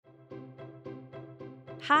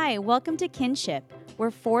Hi, welcome to Kinship.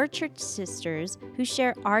 We're four church sisters who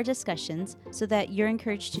share our discussions so that you're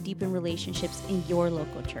encouraged to deepen relationships in your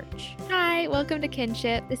local church. Hi, welcome to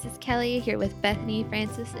Kinship. This is Kelly here with Bethany,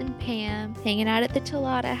 Francis, and Pam, hanging out at the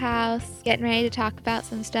Tolada house, getting ready to talk about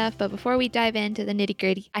some stuff. But before we dive into the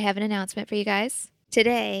nitty-gritty, I have an announcement for you guys.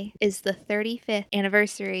 Today is the 35th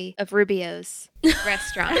anniversary of Rubio's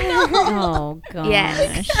restaurant. Oh, gosh.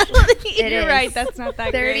 Yes. You're right, that's not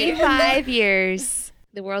that great. 35 years.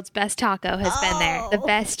 The world's best taco has been there. The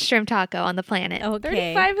best shrimp taco on the planet.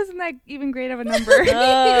 Okay. 35 isn't that even great of a number.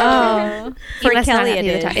 Oh. You For must not Kelly have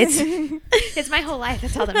it the is. time. It's my whole life.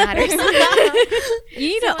 That's all that matters. You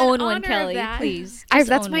need to So in own one, honor of Kelly, that- please. That's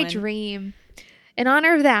Just own my one. dream. In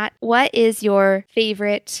honor of that, what is your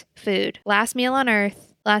favorite food? Last meal on earth.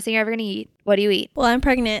 Last thing you're ever going to eat. What do you eat? Well, I'm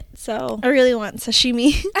pregnant, so I really want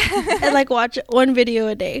sashimi. I watch one video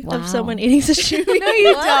a day Wow. of someone eating sashimi. No,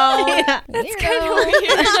 you don't. Yeah. That's kind of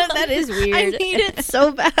weird. That is weird. I need it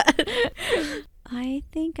so bad. I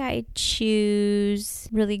think I choose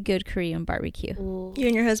really good Korean barbecue. You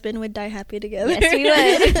and your husband would die happy together. Yes, we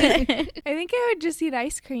would. I think I would just eat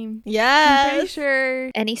ice cream. I'm Yes. pretty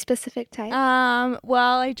sure. Any specific type?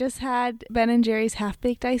 Well, I just had Ben and Jerry's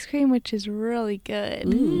half-baked ice cream, which is really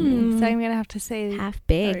good. Ooh. So I'm going to have to say Half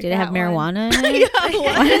baked. Did it have that one. marijuana in it?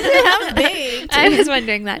 Why does it have baked? I was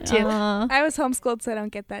wondering that too. I was homeschooled, so I don't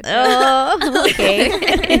get that. joke. Oh, okay.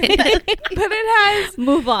 But it has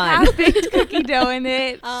Move on. half-baked cookie dough in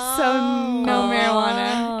it, so no Oh,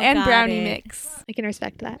 marijuana, and got brownie it. mix. I can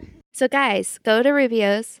respect that. So guys, go to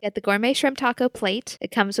Rubio's, get the gourmet shrimp taco plate. It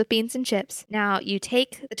comes with beans and chips. Now you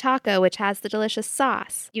take the taco, which has the delicious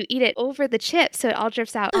sauce. You eat it over the chips so it all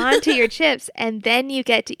drips out onto your chips, and then you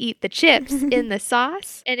get to eat the chips in the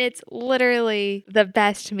sauce. And it's literally the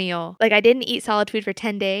best meal. Like I didn't eat solid food for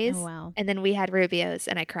 10 days. Oh, wow. And then we had Rubio's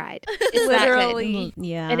and I cried. It's that good. Literally.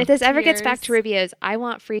 Yeah. And if this ever gets back to Cheers. Rubio's, I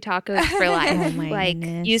want free tacos for life. Oh my like,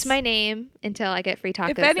 goodness. use my name until I get free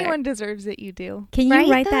tacos. If there. anyone deserves it, you do. Can you Right,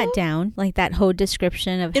 write that though? down? Like that whole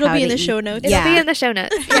description of It'll how be in to the eat? show notes. It'll Yeah. be in the show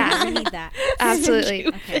notes. Yeah, We need that. absolutely.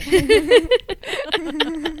 Okay.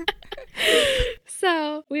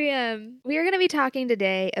 So we are going to be talking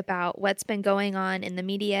today about what's been going on in the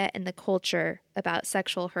media and the culture about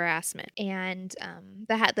sexual harassment and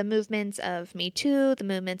the movements of Me Too, the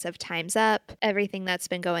movements of Time's Up, everything that's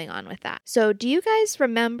been going on with that. So do you guys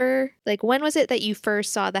remember, like, when was it that you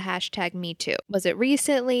first saw the hashtag Me Too? Was it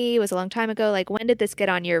recently? Was it a long time ago? Like, when did this get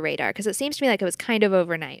on your radar? Because it seems to me like it was kind of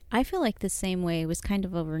overnight. I feel like the same way. It was kind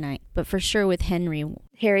of overnight, but for sure with Henry.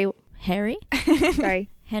 Harry, sorry,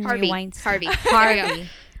 Henry Harvey. Weinstein. Harvey. There you go. Harvey.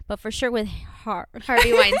 But for sure with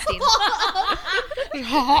Harvey Weinstein.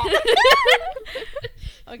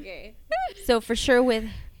 Okay. So for sure with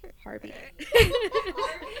Harvey.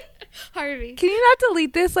 Harvey. Can you not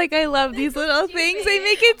delete this? Like, I love these little things. They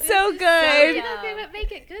make it so good. Okay, but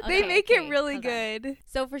make it good. They Okay, make okay, it really hold on. good.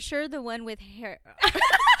 So for sure the one with hair.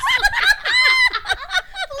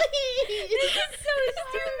 This is so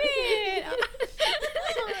stupid.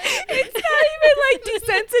 It's not even like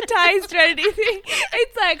desensitized or anything.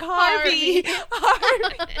 It's like Harvey.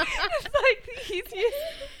 It's like the easiest.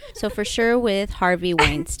 So for sure with Harvey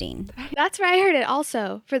Weinstein. That's where I heard it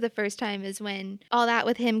also for the first time is when all that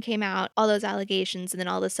with him came out, all those allegations, and then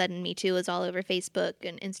all of a sudden Me Too was all over Facebook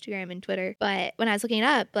and Instagram and Twitter. But when I was looking it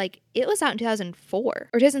up, like it was out in 2004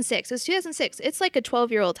 or 2006. It was 2006. It's like a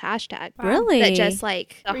 12-year-old hashtag. Really? That just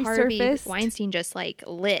like the Harvey Resurfaced. Weinstein just like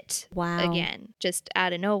lit Wow. again, just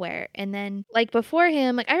out of nowhere. And then like before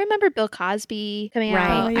him, like I remember Bill Cosby coming Right.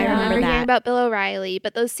 out. Oh, I yeah. remember Remember hearing that. about Bill O'Reilly,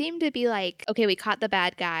 but those seem to be like, okay, we caught the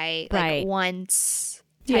bad guy like Right. once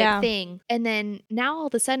type Yeah. thing. And then now all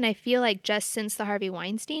of a sudden I feel like just since the Harvey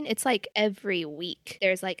Weinstein, it's like every week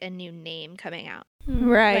there's like a new name coming out.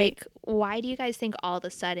 Right. Like, why do you guys think all of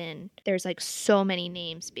a sudden there's like so many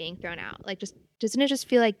names being thrown out? Like, just doesn't it just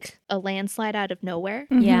feel like a landslide out of nowhere?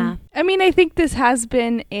 Mhm. Yeah. I mean, I think this has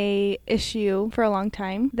been a issue for a long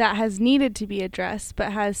time that has needed to be addressed,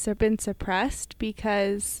 but has been suppressed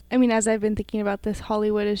because, I mean, as I've been thinking about this,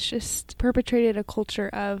 Hollywood has just perpetrated a culture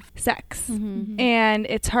of sex. Mhm. And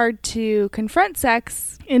it's hard to confront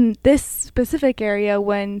sex in this specific area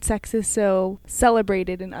when sex is so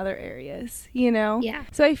celebrated in other areas, you know? Yeah.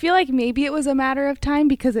 So I feel like maybe it was a matter of time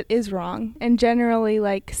because it is wrong. And generally,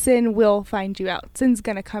 like, sin will find you out. Sin's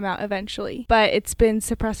gonna come out eventually. But it's been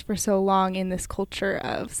suppressed for so long in this culture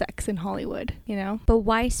of sex in Hollywood, you know? But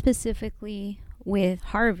why specifically with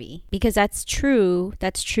Harvey? Because that's true.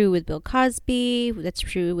 That's true with Bill Cosby. That's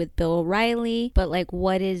true with Bill O'Reilly. But like,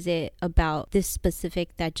 what is it about this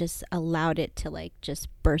specific that just allowed it to like just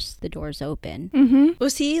burst the doors open.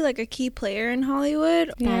 Was he like a key player in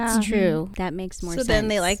Hollywood? That's true. That makes more sense. So then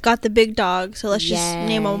they like got the big dog, so let's just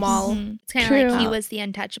name them all. It's kind of like he was the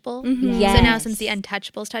untouchable. Yes. So now since the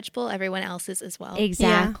untouchable's touchable, everyone else is as well.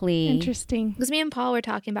 Exactly. Interesting. Because me and Paul were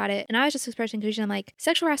talking about it, and I was just expressing conclusion. I'm like,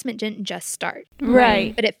 sexual harassment didn't just start.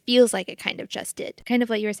 Right. But it feels like it kind of just did. Kind of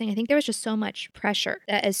what you were saying. I think there was just so much pressure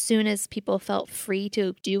that as soon as people felt free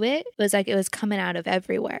to do it, it was like it was coming out of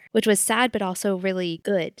everywhere, which was sad, but also really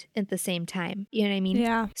good at the same time. You know what I mean?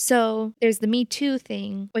 Yeah. So there's the Me Too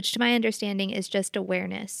thing, which to my understanding is just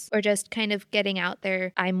awareness or just kind of getting out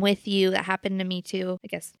there. I'm with you. That happened to me too, I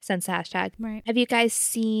guess, since the hashtag. Right. Have you guys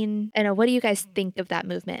seen, I don't know, what do you guys think of that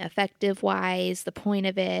movement? Effective wise, the point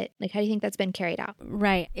of it? Like, how do you think that's been carried out?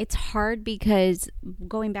 Right. It's hard because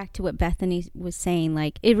going back to what Bethany was saying,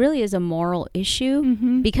 like, it really is a moral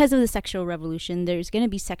issue. Because of the sexual revolution, there's going to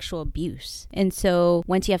be sexual abuse. And so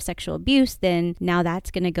once you have sexual abuse, then now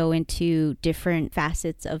that's going to go into different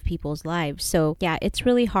facets of people's lives. So yeah, it's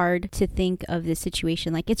really hard to think of this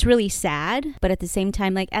situation. Like, it's really sad, but at the same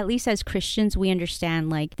time, like, at least as Christians, we understand,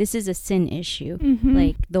 like, this is a sin issue.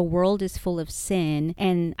 Like, the world is full of sin.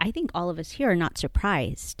 And I think all of us here are not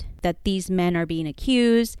surprised that these men are being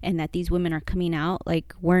accused and that these women are coming out.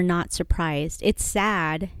 Like, we're not surprised. It's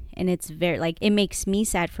sad. And it's very, like, it makes me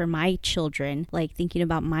sad for my children, like, thinking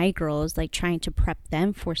about my girls, like, trying to prep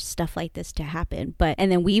them for stuff like this to happen. But,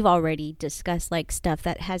 and then we've already discussed, like, stuff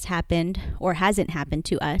that has happened or hasn't happened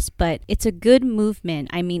to us. But it's a good movement.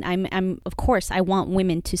 I mean, I'm of course, I want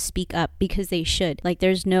women to speak up because they should. Like,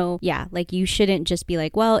 there's no, like, you shouldn't just be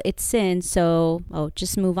like, well, it's sin, so,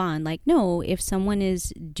 just move on. Like, no, if someone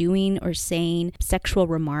is doing or saying sexual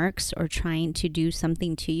remarks or trying to do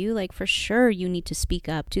something to you, like, for sure, you need to speak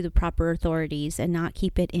up to the proper authorities and not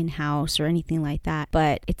keep it in-house or anything like that.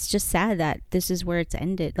 But it's just sad that this is where it's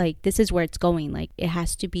ended. Like, this is where it's going. Like, it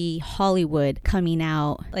has to be Hollywood coming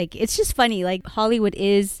out. Like, it's just funny. Like, Hollywood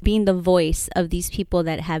is being the voice of these people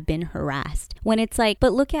that have been harassed. When it's like,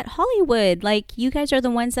 but look at Hollywood. Like, you guys are the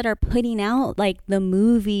ones that are putting out, like, the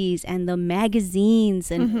movies and the magazines.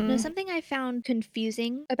 And No, something I found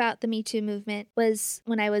confusing about the Me Too movement was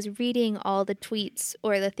when I was reading all the tweets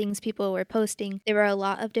or the things people were posting, there were a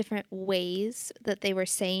lot of different ways that they were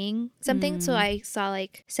saying something. So I saw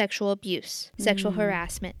like sexual abuse, sexual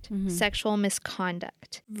harassment, sexual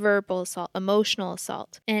misconduct, verbal assault, emotional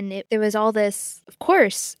assault. And there was all this, of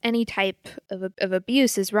course, any type of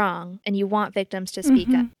abuse is wrong and you want victims to speak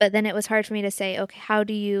up. But then it was hard for me to say, okay, how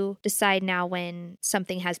do you decide now when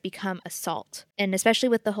something has become assault? And especially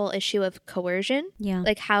with the whole issue of coercion,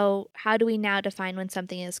 like how do we now define when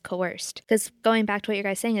something is coerced? Because going back to what you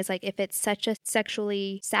guys saying is like, if it's such a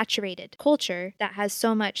sexually saturated culture that has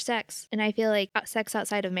so much sex, and I feel like sex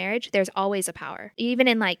outside of marriage, there's always a power. Even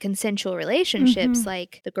in like consensual relationships,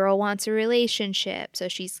 like the girl wants a relationship, so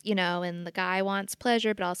she's, and the guy wants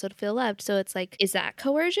pleasure, but also to feel loved. So it's like, is that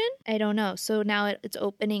coercion? I don't know. So now it's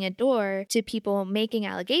opening a door to people making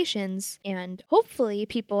allegations, and hopefully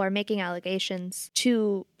people are making allegations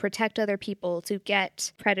to protect other people, to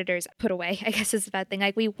get predators put away, I guess is a bad thing.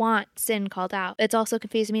 Like, we want sin called out. It's also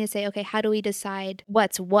confusing me to say, okay, how do we decide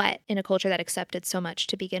what's what in a culture that accepted so much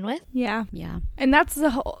to begin with? Yeah. And that's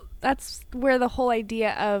where the whole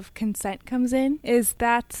idea of consent comes in, is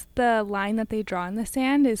that's the line that they draw in the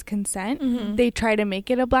sand, is consent. They try to make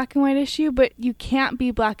it a black and white issue, but you can't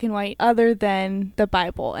be black and white other than the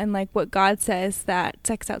Bible and like what God says, that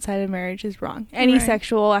sex outside of marriage is wrong. Any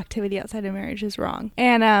sexual activity outside of marriage is wrong.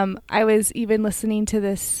 And I was even listening to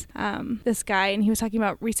this guy, and he was talking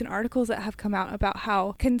about recent articles that have come out about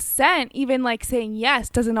how consent, even like saying yes,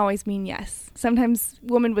 doesn't always mean yes. Sometimes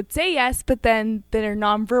women would say yes, but then their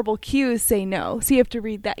nonverbal cues say no. So you have to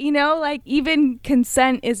read that, like even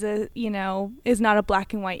consent is not a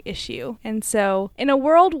black and white issue. And so in a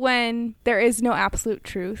world when there is no absolute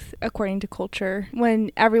truth, according to culture,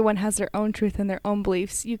 when everyone has their own truth and their own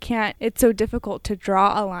beliefs, it's so difficult to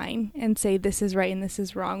draw a line and say this is right and this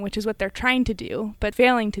is wrong, which is what they're trying to do, but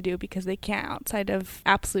failing to do because they can't outside of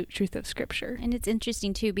absolute truth of scripture. And it's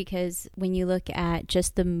interesting too, because when you look at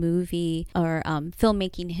just the movie or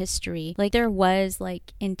filmmaking history, like there was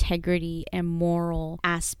like integrity and moral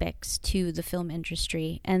aspects to the film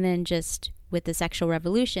industry, and then just with the sexual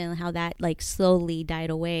revolution, how that like slowly died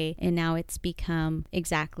away, and now it's become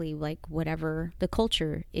exactly like whatever the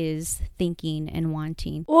culture is thinking and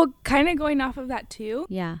wanting. Well, kind of going off of that too.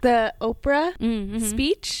 Yeah. The Oprah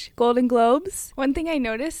speech, Golden Globes. One thing I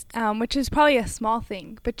noticed, which is probably a small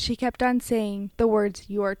thing, but she kept on saying the words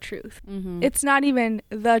 "your truth." It's not even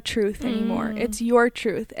the truth anymore. It's your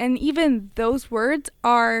truth. And even those words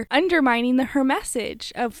are undermining her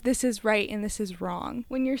message of this is right and this is wrong.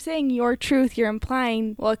 When you're saying your truth, you're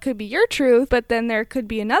implying, well, it could be your truth, but then there could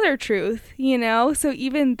be another truth, you know? So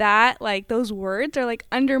even that, like those words are like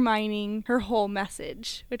undermining her whole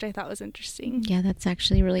message, which I thought was interesting. Yeah, that's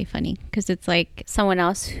actually really funny because it's like someone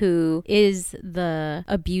else who is the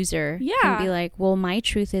abuser can be like, well, my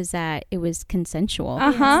truth is that it was consensual.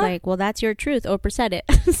 It's like, well, that's your truth. Oprah said it.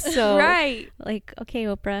 So, like, okay,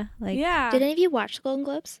 Oprah. Like, Did any of you watch the Golden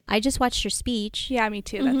Globes? I just watched her speech. Yeah, me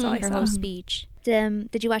too. That's all I saw. Her whole speech.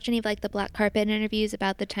 Did you watch any of like the black carpet interviews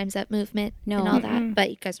about the Time's Up movement and all that? But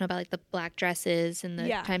you guys know about like the black dresses and the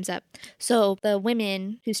Time's Up. So the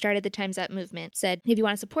women who started the Time's Up movement said, if you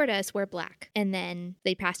want to support us, we're black. And then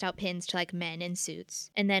they passed out pins to like men in suits.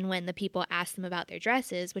 And then when the people asked them about their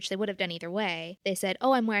dresses, which they would have done either way, they said,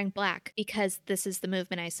 oh, I'm wearing black because this is the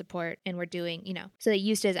movement I support and we're doing, you know. So they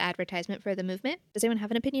used it as advertisement for the movement. Does anyone have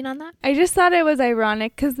an opinion on that? I just thought it was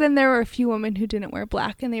ironic because then there were a few women who didn't wear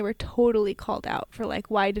black and they were totally called out for like,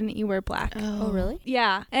 why didn't you wear black? Oh really?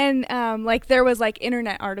 Yeah. And like there was like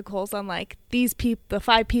internet articles on like the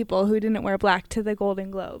 5 people who didn't wear black to the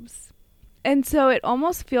Golden Globes. And so it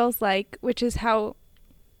almost feels like, which is how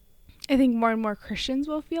I think more and more Christians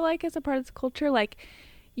will feel like as a part of this culture, like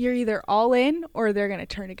you're either all in or they're going to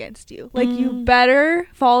turn against you. Like you better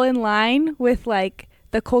fall in line with like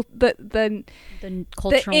the cultural norm.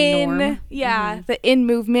 The in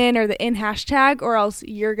movement or the in hashtag, or else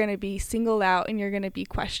you're going to be singled out and you're going to be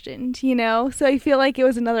questioned, you know? So I feel like it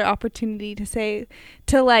was another opportunity to say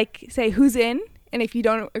who's in, and if you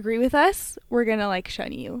don't agree with us, we're going to like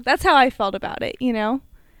shun you. That's how I felt about it, you know?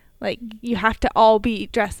 Like you have to all be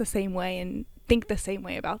dressed the same way and think the same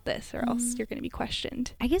way about this, or else you're going to be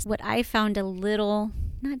questioned. I guess what I found a little,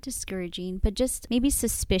 not discouraging, but just maybe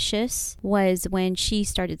suspicious was when she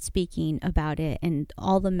started speaking about it and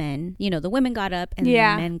all the men, you know, the women got up and the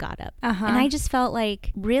men got up. And I just felt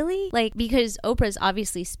like, really? Like, because Oprah's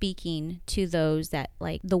obviously speaking to those that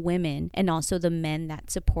like the women and also the men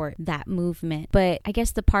that support that movement. But I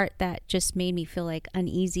guess the part that just made me feel like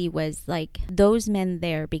uneasy was like those men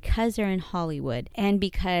there, because they're in Hollywood and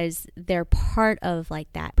because they're part of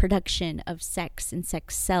like that production of sex and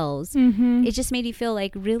sex sells, it just made you feel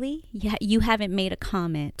like, really? Yeah, you haven't made a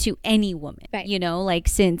comment to any woman, you know, like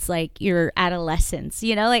since like your adolescence,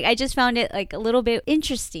 you know, like I just found it like a little bit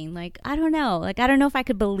interesting. Like, I don't know if I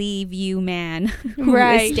could believe you, man, who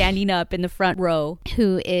is standing up in the front row,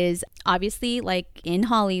 who is obviously like in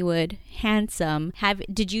Hollywood, handsome.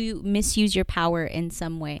 Did you misuse your power in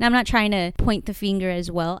some way? And I'm not trying to point the finger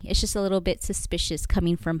as well. It's just a little bit suspicious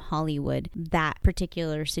coming from Hollywood, that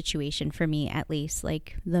particular situation for me, at least,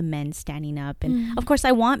 like the men standing up. And of course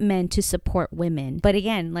I want men to support women, but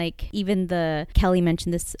again, like even Kelly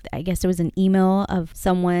mentioned this, I guess there was an email of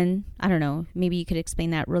someone, I don't know, maybe you could explain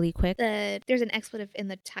that really quick. There's an expletive in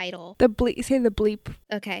the title. Say the bleep.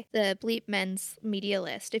 Okay, the bleep men's media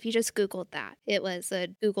list. If you just Googled that, it was a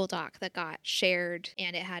Google Doc that got shared,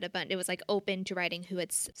 and it had it was like open to writing who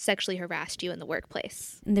had sexually harassed you in the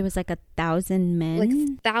workplace. And there was like 1,000 men.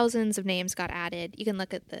 Like thousands of names got added. You can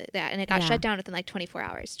look at that, and it got shut down within like 24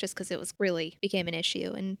 hours just because it was really became an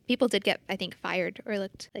issue, and people did get, I think, fired or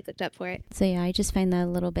looked up for it. So yeah, I just find that a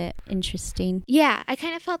little bit interesting. Yeah, I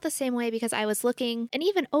kind of felt the same way because I was looking, and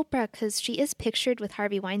even Oprah, because she is pictured with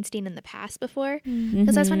Harvey Weinstein in the past before,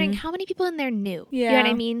 because I was wondering how many people in there knew. You know what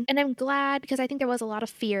I mean? And I'm glad, because I think there was a lot of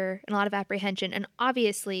fear and a lot of apprehension, and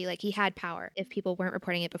obviously like he had power if people weren't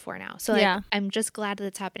reporting it before now. So like, I'm just glad that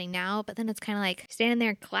it's happening now, but then it's kind of like standing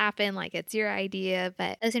there clapping like it's your idea,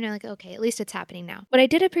 but at the same time, like, okay, at least it's happening now. What I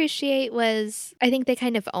did appreciate was, I think they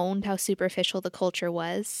kind of owned how superficial the culture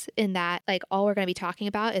was, in that like all we're going to be talking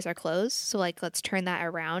about is our clothes, so like let's turn that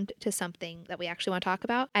around to something that we actually want to talk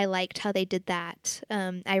about. I liked how they did that.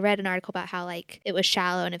 I read an article about how like it was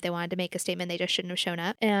shallow, and if they wanted to make a statement they just shouldn't have shown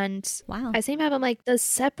up, and And wow. I was thinking about, I'm like, does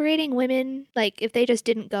separating women, like if they just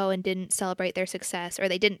didn't go and didn't celebrate their success, or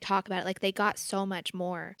they didn't talk about it, like they got so much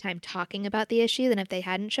more time talking about the issue than if they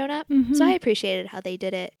hadn't shown up. So I appreciated how they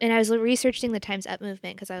did it. And I was researching the Time's Up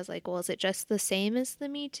movement because I was like, well, is it just the same as the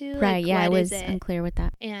Me Too? Right, like, yeah, I was unclear with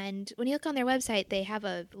that. And when you look on their website, they have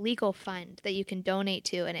a legal fund that you can donate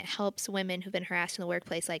to, and it helps women who've been harassed in the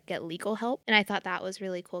workplace like get legal help. And I thought that was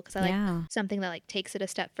really cool because I like something that like takes it a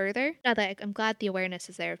step further. Now that I'm glad the awareness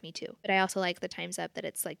is there of Me Too, but I also like the Time's Up that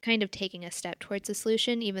it's like kind of taking a step towards a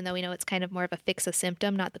solution, even though we know it's kind of more of a fix a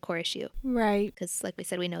symptom, not the core issue. Right. Because like we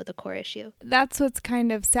said, we know the core issue. That's what's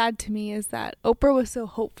kind of sad to me is that Oprah was so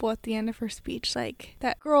hopeful at the end of her speech, like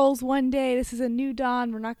that girls, one day this is a new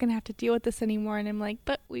dawn, we're not going to have to deal with this anymore. And I'm like,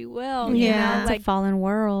 but we will. Yeah, you know? it's like, a fallen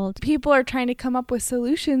world. People are trying to come up with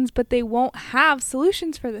solutions, but they won't have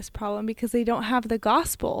solutions for this problem because they don't have the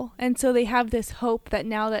gospel. And so they have this hope that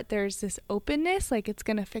now that there's this openness, like it's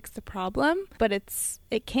going to fix the problem, but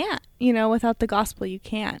it can't, you know, without the gospel, you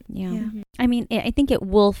can't. Yeah. I mean, I think it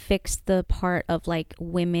will fix the part of like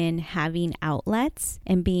women having outlets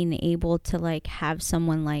and being able to like have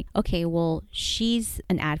someone like, okay, well, she's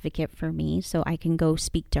an advocate for me, so I can go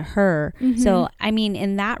speak to her. So, I mean,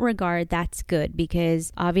 in that regard, that's good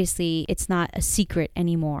because obviously it's not a secret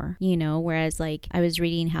anymore, you know, whereas like I was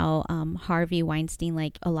reading how Harvey Weinstein,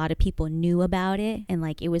 like a lot of people knew about it and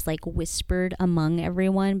like it was like whispered among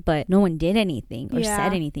everyone, but no one did anything or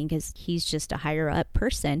said anything because he's just a higher up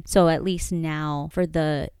person. So at least now for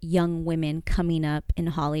the young women coming up in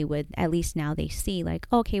Hollywood, at least now they see like,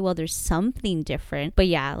 okay, well, there's something different. But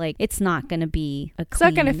yeah, like it's not going to be a clean...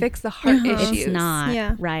 It's not going to fix the heart issues. It's not.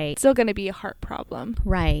 Yeah. Right. It's still going to be a heart problem.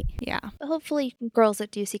 Right. Yeah. But hopefully girls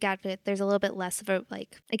that do seek advocate, there's a little bit less of a,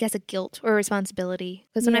 like, I guess a guilt or a responsibility.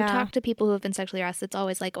 Because when I've talked to people who have been sexually harassed, it's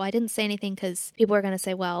always like, oh, I didn't say anything because people are going to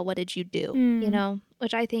say, well, what did you do? You know?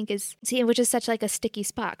 Which I think is, which is such like a sticky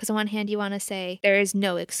spot. Because on one hand, you want to say there is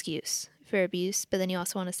no excuse for abuse, but then you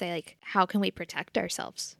also want to say like, how can we protect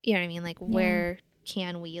ourselves? You know what I mean? Like where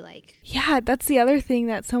can we like... Yeah, that's the other thing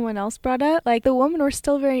that someone else brought up. Like the women were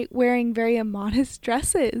still wearing very immodest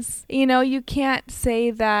dresses. You know, you can't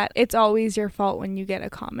say that it's always your fault when you get a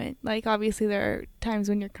comment. Like obviously there are times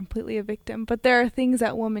when you're completely a victim, but there are things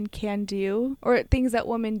that women can do or things that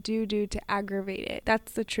women do to aggravate it.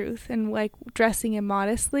 That's the truth. And like dressing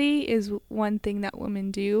immodestly is one thing that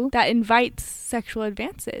women do that invites sexual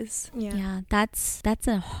advances. Yeah, that's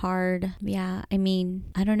a hard... Yeah, I mean,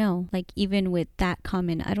 I don't know. Like even with that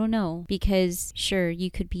comment, I don't know, because sure,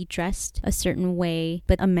 you could be dressed a certain way,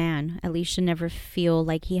 but a man at least should never feel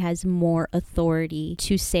like he has more authority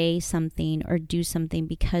to say something or do something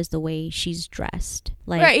because the way she's dressed.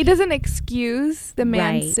 Like, right, it doesn't excuse the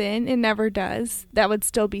man's sin. It never does. That would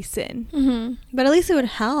still be sin. But at least it would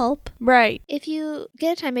help. Right. If you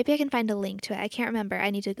get a time, maybe I can find a link to it. I can't remember. I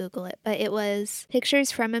need to Google it. But it was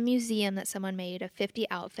pictures from a museum that someone made of 50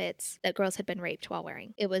 outfits that girls had been raped while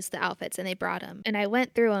wearing. It was the outfits and they brought them. And I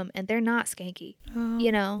went through them and they're not skanky,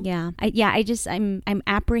 you know? Yeah. I'm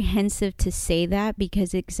apprehensive to say that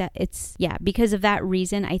because because of that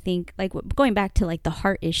reason. I think like going back to like the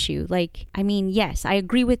heart issue, like, I mean, yes, I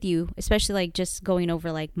agree with you, especially like just going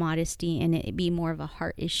over like modesty and it be more of a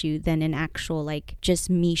heart issue than an actual like just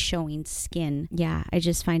me showing skin. Yeah. I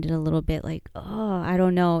just find it a little bit like, oh, I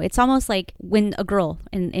don't know. It's almost like when a girl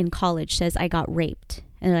in college says I got raped.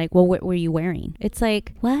 And like, well, what were you wearing? It's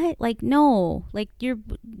like, what? Like, no. Like, you're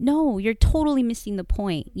totally missing the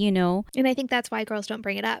point, you know? And I think that's why girls don't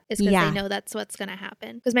bring it up, is because they know that's what's going to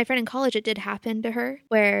happen. Because my friend in college, it did happen to her,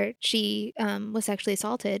 where she was sexually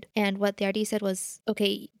assaulted. And what the RD said was,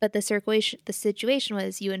 okay, but the situation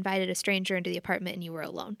was you invited a stranger into the apartment and you were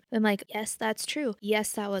alone. I'm like, yes, that's true.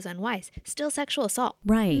 Yes, that was unwise. Still sexual assault.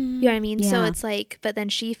 Right. You know what I mean? Yeah. So it's like, but then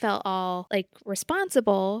she felt all like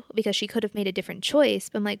responsible because she could have made a different choice.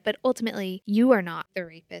 But I'm like, but ultimately you are not the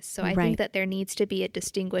rapist. So I think that there needs to be a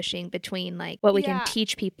distinguishing between like what we can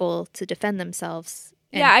teach people to defend themselves.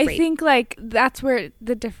 Yeah, I think like that's where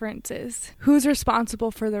the difference is. Who's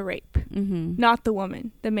responsible for the rape? Not the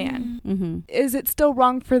woman, the man. Is it still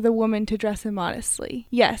wrong for the woman to dress immodestly?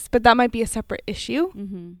 Yes, but that might be a separate issue.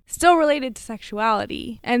 Still related to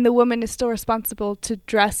sexuality. And the woman is still responsible to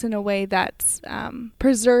dress in a way that's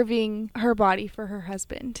preserving her body for her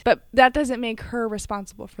husband. But that doesn't make her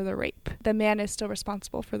responsible for the rape. The man is still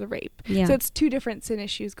responsible for the rape. Yeah. So it's two different sin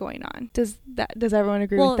issues going on. Does everyone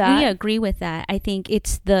agree with that? Well, we agree with that. I think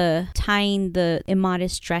it's the tying the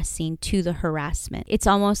immodest dressing to the harassment. It's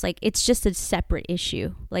almost like it's just a separate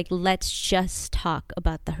issue. Like, let's just talk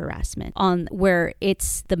about the harassment on where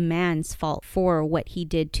it's the man's fault for what he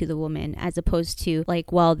did to the woman, as opposed to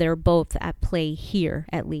like, well, they're both at play here,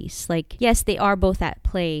 at least. Like, yes, they are both at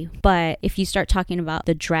play, but if you start talking about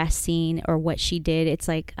the dressing or what she did, it's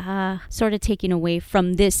like sort of taking away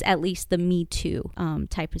from this, at least the Me Too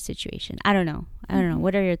type of situation. I don't know.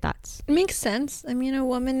 What are your thoughts? It makes sense. I mean, a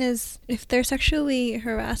woman is, if they're sexually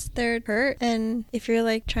harassed, they're hurt. And if you're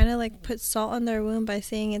like trying to like put salt on their wound by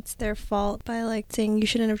saying it's their fault, by like saying you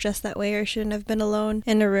shouldn't have dressed that way or shouldn't have been alone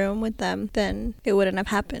in a room with them, then it wouldn't have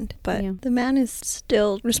happened. But the man is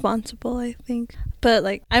still responsible, I think. But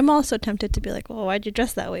like, I'm also tempted to be like, well, why'd you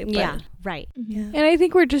dress that way? But yeah. Right. Yeah. And I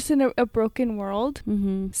think we're just in a broken world.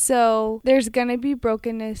 So there's going to be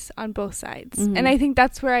brokenness on both sides. And I think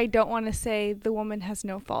that's where I don't want to say the woman has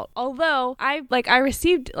no fault. Although I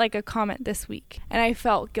received like a comment this week and I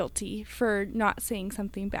felt guilty for not saying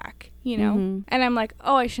something back. You know, and I'm like,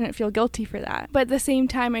 oh, I shouldn't feel guilty for that. But at the same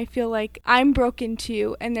time, I feel like I'm broken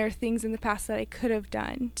too. And there are things in the past that I could have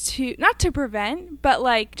done to, not to prevent, but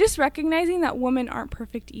like just recognizing that women aren't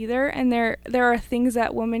perfect either. And there are things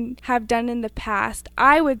that women have done in the past,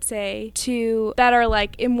 I would say, that are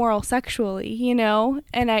like immoral sexually, you know,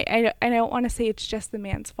 and I don't want to say it's just the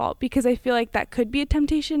man's fault, because I feel like that could be a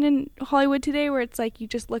temptation in Hollywood today, where it's like you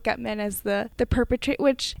just look at men as the perpetrator,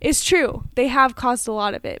 which is true. They have caused a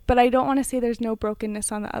lot of it, but I don't want to say there's no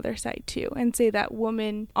brokenness on the other side too, and say that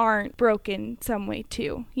women aren't broken some way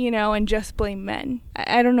too, you know, and just blame men.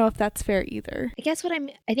 I don't know if that's fair either. I guess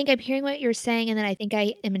I think I'm hearing what you're saying, and then I think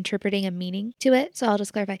I am interpreting a meaning to it. So I'll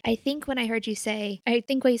just clarify. I think when I heard you say, I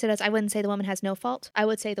think what you said is, I wouldn't say the woman has no fault. I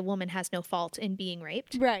would say the woman has no fault in being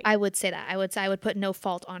raped. Right. I would say that. I would put no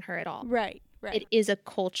fault on her at all. Right. Right. It is a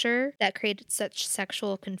culture that created such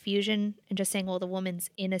sexual confusion, and just saying, well, the woman's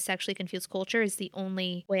in a sexually confused culture is the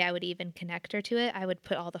only way I would even connect her to it. I would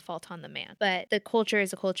put all the fault on the man. But the culture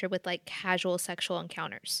is a culture with like casual sexual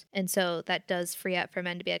encounters. And so that does free up for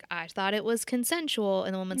men to be like, I thought it was consensual.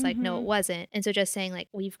 And the woman's like, no, it wasn't. And so just saying like,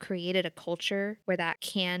 we've created a culture where that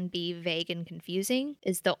can be vague and confusing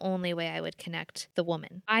is the only way I would connect the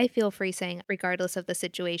woman. I feel free saying, regardless of the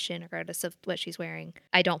situation, regardless of what she's wearing,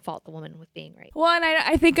 I don't fault the woman with being raped. Well, and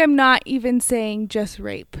I think I'm not even saying just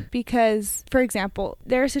rape, because, for example,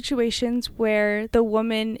 there are situations where the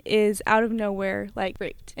woman is out of nowhere, like,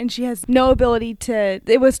 raped, and she has no ability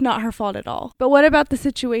it was not her fault at all. But what about the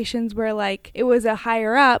situations where, like, it was a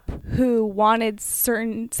higher up who wanted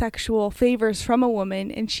certain sexual favors from a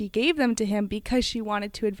woman, and she gave them to him because she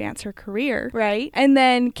wanted to advance her career, right? And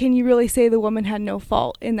then can you really say the woman had no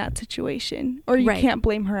fault in that situation? Or you can't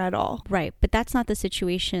blame her at all? Right. But that's not the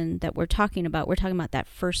situation that we're talking about. We're talking about that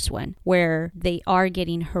first one where they are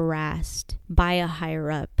getting harassed by a higher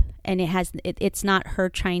up, and it's not her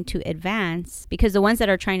trying to advance, because the ones that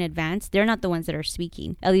are trying to advance, they're not the ones that are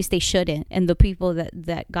speaking. At least they shouldn't. And the people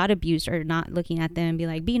that got abused are not looking at them and be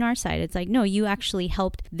like, be on our side. It's like, no, you actually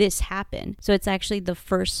helped this happen. So it's actually the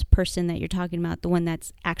first person that you're talking about, the one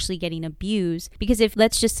that's actually getting abused. Because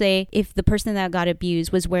let's just say if the person that got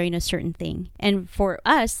abused was wearing a certain thing, and for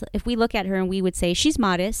us, if we look at her and we would say she's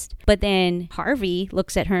modest, but then Harvey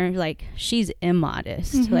looks at her like she's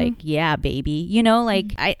immodest, like, yeah, baby, you know,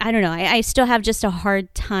 like, I don't know. I still have just a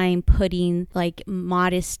hard time putting like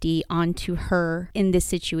modesty onto her in this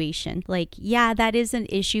situation. Like, yeah, that is an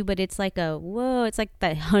issue, but it's like it's like the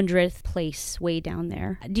 100th place way down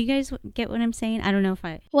there. Do you guys get what I'm saying? I don't know if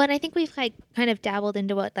Well, and I think we've like kind of dabbled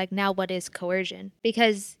into what is coercion,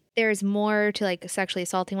 because there's more to like sexually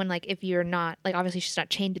assaulting when, like, if you're not, like, obviously she's not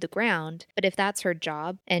chained to the ground, but if that's her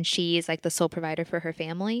job and she's like the sole provider for her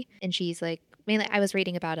family, and she's like, mainly I was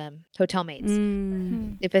reading about hotel maids.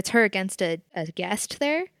 If it's her against a guest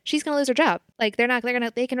there, she's gonna lose her job. Like,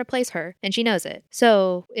 they can replace her, and she knows it.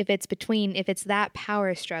 So if it's that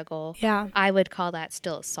power struggle, I would call that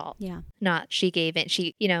still assault. Yeah. Not she gave in.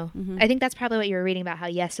 I think that's probably what you were reading about, how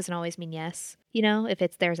yes doesn't always mean yes. You know,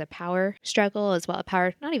 if there's a power struggle as well,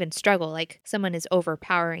 not even struggle, like someone is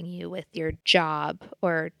overpowering you with your job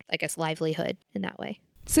or, I guess, livelihood in that way.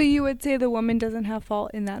 So you would say the woman doesn't have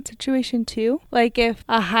fault in that situation too? Like, if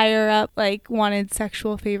a higher up like wanted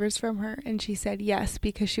sexual favors from her and she said yes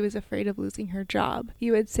because she was afraid of losing her job,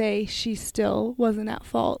 you would say she still wasn't at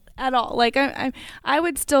fault at all? Like, I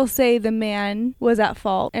would still say the man was at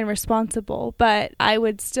fault and responsible, but I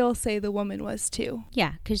would still say the woman was too.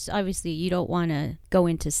 Yeah, because obviously you don't want to go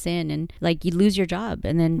into sin and like you lose your job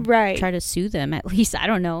and then try to sue them at least. I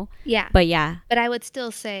don't know. Yeah. But yeah. But I would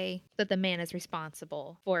still say that the man is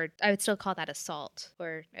responsible for, I would still call that assault,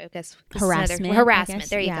 or I guess harassment. Harassment. Guess.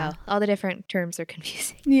 There you Yeah. go. All the different terms are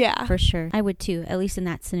confusing. Yeah. For sure. I would too. At least in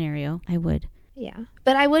that scenario, I would. Yeah.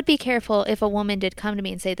 But I would be careful if a woman did come to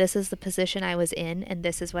me and say, this is the position I was in and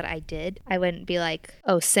this is what I did. I wouldn't be like,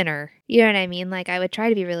 oh, sinner. You know what I mean? Like, I would try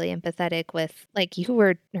to be really empathetic with, like, you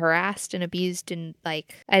were harassed and abused, and,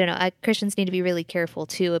 like, I don't know. Christians need to be really careful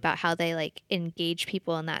too about how they, like, engage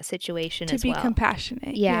people in that situation To as be well.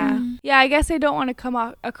 compassionate. Yeah. Yeah, I guess I don't want to come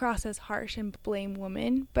across as harsh and blame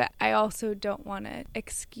women, but I also don't want to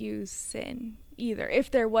excuse sin either, if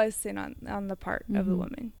there was sin on the part of the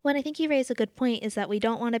woman. Well, and I think you raise a good point, is that we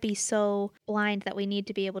don't want to be so blind that we need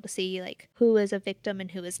to be able to see, like, who is a victim and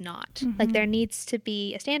who is not. Like, there needs to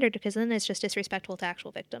be a standard, because then it's just disrespectful to actual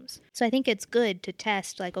victims. So I think it's good to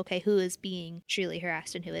test, like, okay, who is being truly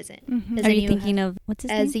harassed and who isn't. Are you thinking of, what's his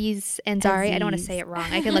name? Aziz Ansari? I don't want to say it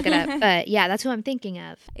wrong. I can look it up. But yeah, that's who I'm thinking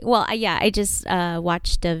of. Well, I just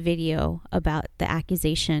watched a video about the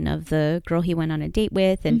accusation of the girl he went on a date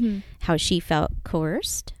with and how she felt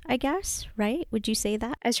coerced, I guess, right? Would you say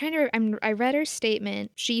that? I was trying to, I read her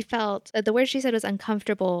statement. She felt, the word she said was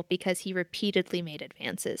uncomfortable because he repeatedly made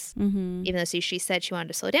advances. Even though she said she wanted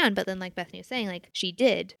to slow down. But then, like Bethany was saying, like, she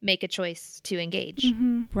did make a choice to engage.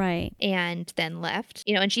 Right. And then left,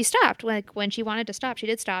 you know, and she stopped. Like, when she wanted to stop, she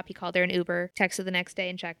did stop. He called her an Uber, texted the next day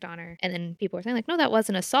and checked on her. And then people were saying, like, no, that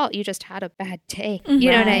wasn't assault. You just had a bad day.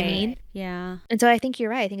 You know what I mean? Yeah. And so I think you're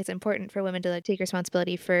right. I think it's important for women to, like, take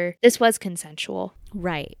responsibility for, this was consensual.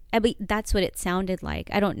 Right. I mean, that's what it sounded like.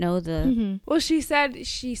 I don't know the... Well, she said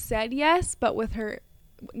yes, but with her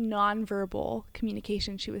nonverbal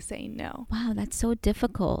communication, she was saying no. Wow, that's so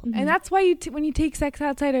difficult. And that's why when you take sex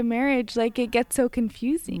outside of marriage, like, it gets so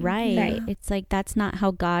confusing. Right. It's like, that's not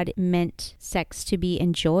how God meant sex to be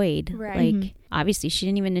enjoyed. Right. Like, obviously she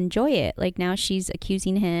didn't even enjoy it. Like, now she's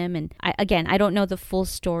accusing him. And I don't know the full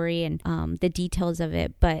story and the details of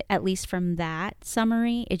it, but at least from that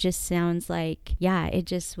summary, it just sounds like, yeah, it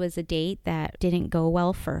just was a date that didn't go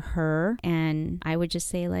well for her. And I would just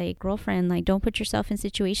say, like, girlfriend, like, don't put yourself in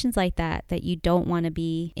situations like that you don't want to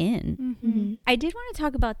be in. I did want to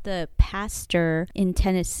talk about the pastor in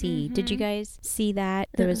Tennessee. Did you guys see that?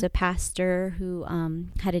 There was a pastor who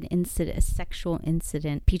had an incident, a sexual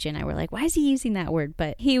incident. PJ and I were like, why is he using that word?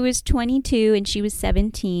 But he was 22 and she was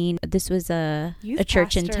 17. This was a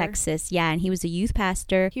church in Texas. Yeah, and he was a youth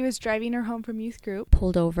pastor. He was driving her home from youth group,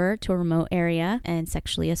 pulled over to a remote area and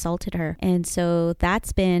sexually assaulted her. And so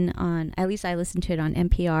that's been on, at least I listened to it on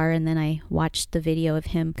NPR, and then I watched the video of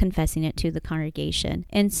him confessing it to the congregation.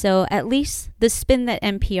 And so at least the spin that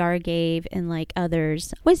NPR gave and, like,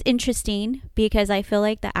 others was interesting, because I feel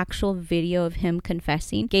like the actual video of him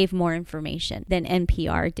confessing gave more information than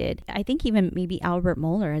NPR did. I think even maybe Albert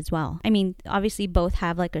Mohler as well. I mean, obviously both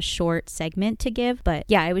have, like, a short segment to give, but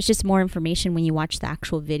yeah, it was just more information when you watch the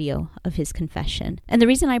actual video of his confession. And the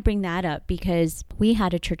reason I bring that up, because we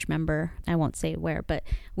had a church member, I won't say where, but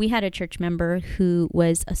we had a church member who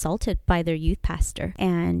was assaulted by their youth pastor,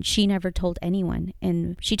 and she never told anyone.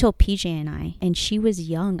 And she told PJ and I, and she was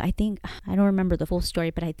young. I don't remember the full story,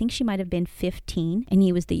 but I think she might have been 15, and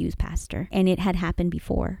he was the youth pastor, and it had happened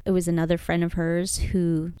before. It was another friend of hers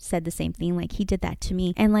who said the same thing, like, he did that to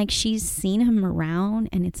me. And, like, she's seen him around,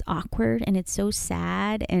 and it's awkward and it's so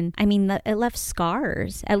sad. And I mean, it left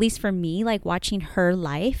scars, at least for me, like, watching her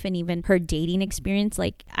life and even her dating experience.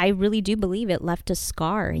 Like, I really do believe it left a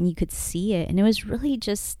scar, and you could see it, and it was really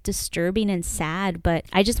just disturbing and sad. But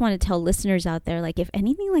I just want to tell listeners out there, like, if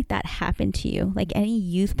anything like that happened to you, like any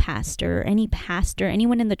youth pastor, any pastor,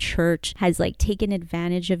 anyone in the church has, like, taken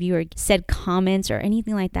advantage of you or said comments or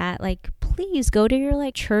anything like that, like, please go to your,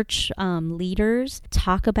 like, church leaders,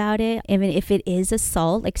 talk about it. Even if it is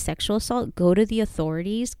assault, like sexual assault, go to the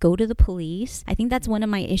authorities, go to the police. I think that's one of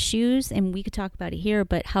my issues, and we could talk about it here,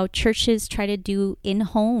 but how churches try to do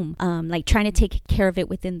in-home, like trying to take care of it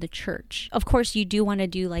within the church. Of course, you do want to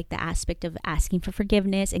do, like, the aspect of asking for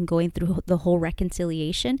forgiveness and going through the whole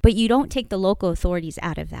reconciliation, but you don't take the local authorities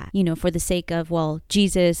out of that, you know, for the sake of, well,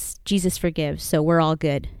 Jesus forgives, so we're all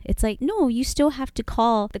good. It's like, no, you still have to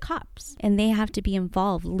call the cops, and they have to be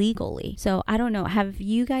involved legally. So I don't know, have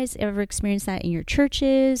you guys ever experienced that in your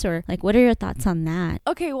churches, or, like, what are your thoughts on that?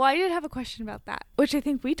 Okay, well, I did have a question about that, which I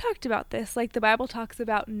think we talked about this. Like, the Bible talks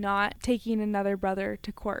about not taking another brother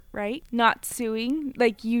to court, right? Not suing.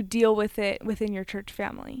 Like, you deal with it within your church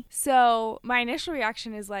family. So my initial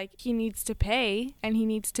reaction is, like, he needs to pay and he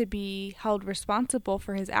needs to be held responsible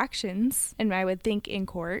for his actions, and I would think in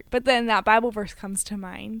court. But then that Bible verse comes to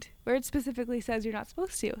mind where it specifically says you're not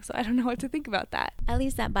supposed to. So I don't know what to think about that. At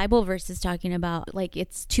least that Bible verse is talking about, like,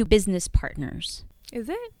 it's two business partners. Is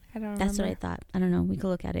it? I don't That's remember. what I thought. I don't know. We could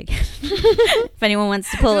look at it again. If anyone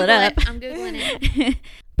wants to pull it up. I'm Googling it.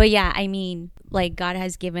 But yeah, I mean, like God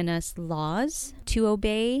has given us laws to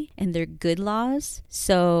obey and they're good laws.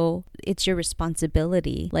 So it's your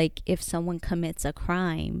responsibility. Like if someone commits a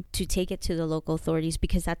crime to take it to the local authorities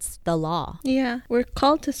because that's the law. Yeah, we're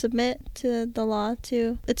called to submit to the law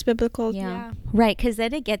too. It's biblical. Yeah. Right. Because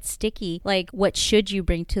then it gets sticky. Like what should you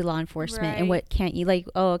bring to law enforcement and what can't you? Like,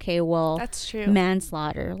 oh, okay, well, that's true.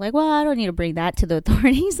 Manslaughter. Like, well, I don't need to bring that to the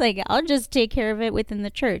authorities. Like, I'll just take care of it within the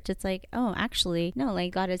church. It's like, oh, actually, no,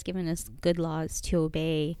 like God has given us good laws to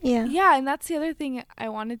obey. Yeah. Yeah, and that's the other thing I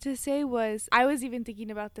wanted to say was I was even thinking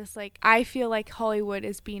about this, like, I feel like Hollywood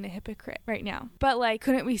is being a hypocrite right now. But, like,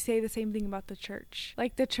 couldn't we say the same thing about the church?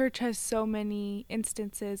 Like, the church has so many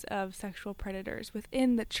instances of sexual predators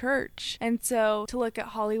within the church. And so to look at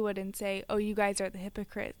Hollywood and say, oh, you guys are the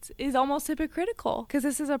hypocrites is almost hypocritical because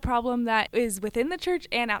this is a problem that is within the church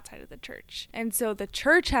and outside of the church. And so the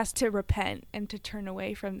church has to repent and to turn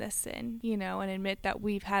away from this sin, you know, and admit that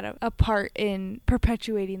we've had a part in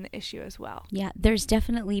perpetuating the issue as well. Yeah, there's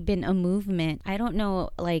definitely been a movement. I don't know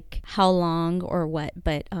like how long or what,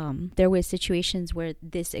 but there was situations where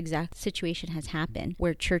this exact situation has happened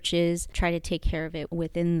where churches try to take care of it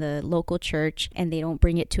within the local church and they don't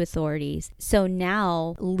bring it to authorities. So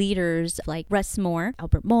now leaders like Russ Moore,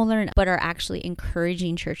 Albert Mohler, but are actually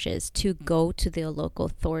encouraging churches to go to the local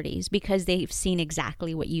authorities because they've seen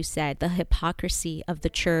exactly what you said, the hypocrisy of the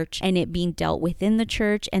church and it being dealt within the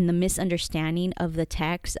church and the misunderstanding of the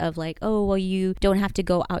text of like, oh, well, you don't have to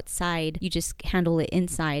go outside. You just handle it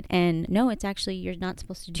inside. And no, it's actually, you're not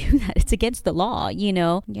supposed to do that. It's against the law, you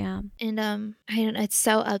know? Yeah. And I don't know, it's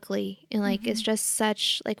so ugly. And like, it's just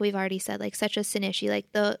such, like we've already said, like such a sin issue. Like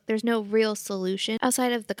there's no real solution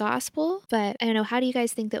outside of the gospel. But I don't know, how do you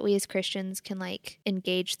guys think that we as Christians can like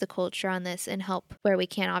engage the culture on this and help where we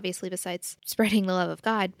can, obviously, besides spreading the love of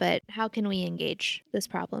God, but how can we engage this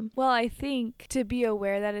problem? Well, I think to be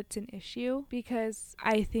aware that it's an issue, because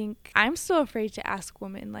I think I'm so afraid to ask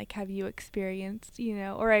women, like, have you experienced, you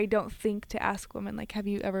know, or I don't think to ask women, like, have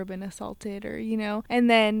you ever been assaulted or, you know, and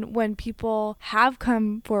then when people have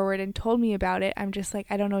come forward and told me about it, I'm just like,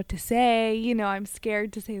 I don't know what to say, you know, I'm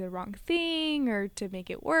scared to say the wrong thing or to make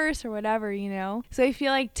it worse or whatever, you know. So I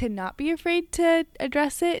feel like to not be afraid to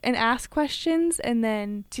address it and ask questions and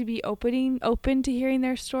then to be open to hearing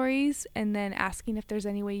their stories and then asking if there's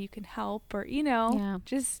any way you can help or, you know,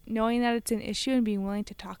 just knowing that it's an issue and being willing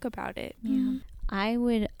to talk about it. Yeah. I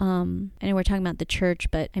would, and we're talking about the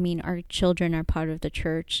church, but I mean, our children are part of the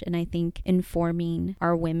church. And I think informing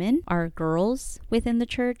our women, our girls within the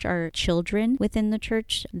church, our children within the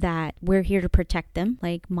church, that we're here to protect them.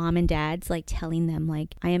 Like mom and dads, like telling them,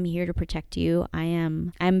 like, I am here to protect you.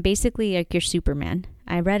 I'm basically like your Superman.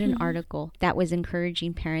 I read an article that was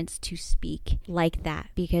encouraging parents to speak like that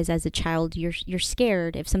because as a child, you're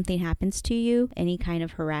scared if something happens to you, any kind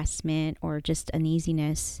of harassment or just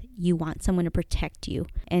uneasiness, you want someone to protect you.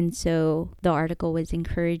 And so the article was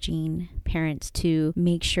encouraging parents to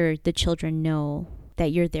make sure the children know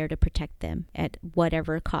that you're there to protect them at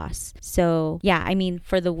whatever cost. So yeah, I mean,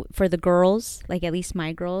 for the girls, like at least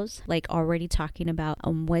my girls, like already talking about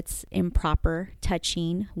what's improper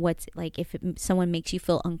touching, what's like if someone makes you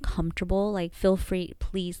feel uncomfortable, like feel free,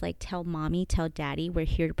 please, like tell mommy, tell daddy, we're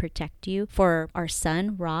here to protect you. For our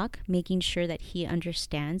son Rock, making sure that he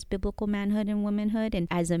understands biblical manhood and womanhood, and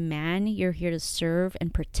as a man, you're here to serve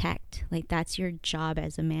and protect. Like that's your job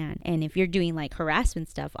as a man. And if you're doing like harassment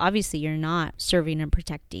stuff, obviously you're not serving and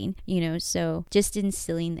protecting, you know. So just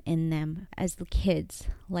instilling in them as the kids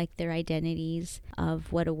like their identities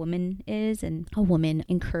of what a woman is, and a woman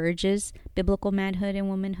encourages biblical manhood and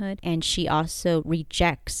womanhood, and she also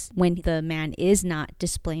rejects when the man is not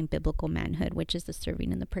displaying biblical manhood, which is the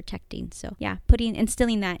serving and the protecting. So yeah,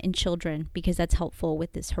 instilling that in children, because that's helpful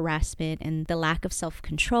with this harassment and the lack of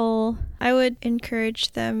self-control. I would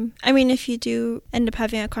encourage them. I mean, if you do end up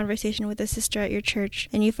having a conversation with a sister at your church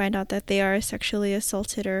and you find out that they are sexually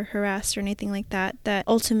assaulted or harassed or anything like that, that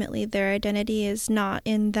ultimately their identity is not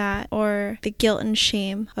in that, or the guilt and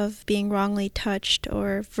shame of being wrongly touched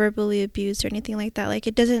or verbally abused or anything like that. Like,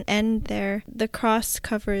 it doesn't end there. The cross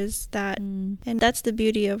covers that. And that's the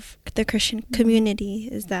beauty of the Christian community,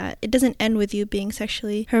 is that it doesn't end with you being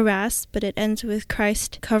sexually harassed, but it ends with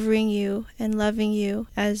Christ covering you and loving you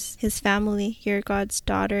as his family. You're God's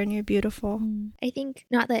daughter and you're beautiful. I think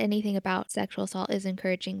not that anything about sexual assault is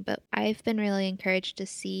encouraging, but I've been really encouraged to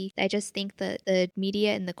see. I just think that the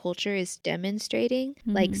media and the culture is demonstrating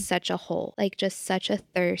like such a hole, like just such a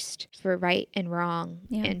thirst for right and wrong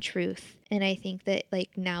and truth. And I think that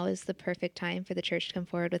like now is the perfect time for the church to come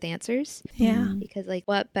forward with answers. Yeah. Because like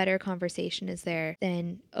what better conversation is there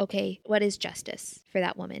than, okay, what is justice for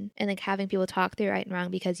that woman? And like having people talk through right and wrong,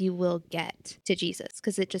 because you will get to Jesus,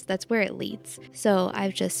 because that's where it leads. So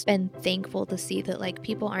I've just been thankful to see that like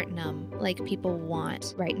people aren't numb, like people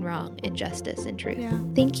want right and wrong and justice and truth. Yeah.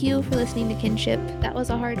 Thank you for listening to Kinship. That was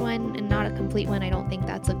a hard one and not a complete one. I don't think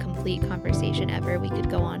that's a complete conversation ever. We could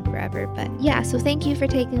go on forever, but yeah, so thank you for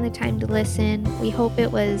taking the time to listen. We hope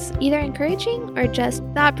it was either encouraging or just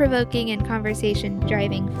thought-provoking and conversation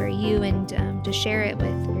driving for you, and to share it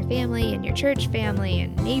with your family and your church family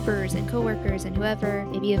and neighbors and coworkers and whoever.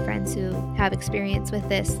 Maybe you have friends who have experience with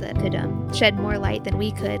this that could shed more light than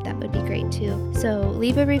we could. That would be great too. So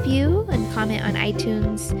leave a review and comment on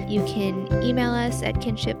iTunes. You can email us at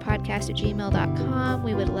kinshippodcast@gmail.com.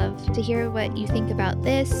 We would love to hear what you think about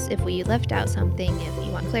this, if we left out something, if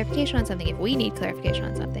you want clarification on something, if we need clarification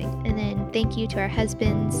on something. And then thank you to our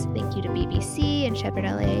husbands. Thank you to BBC and Shepherd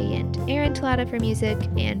LA and Aaron Tallada for music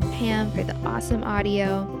and Pam for the awesome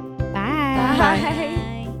audio. Bye. Bye.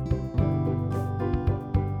 Bye.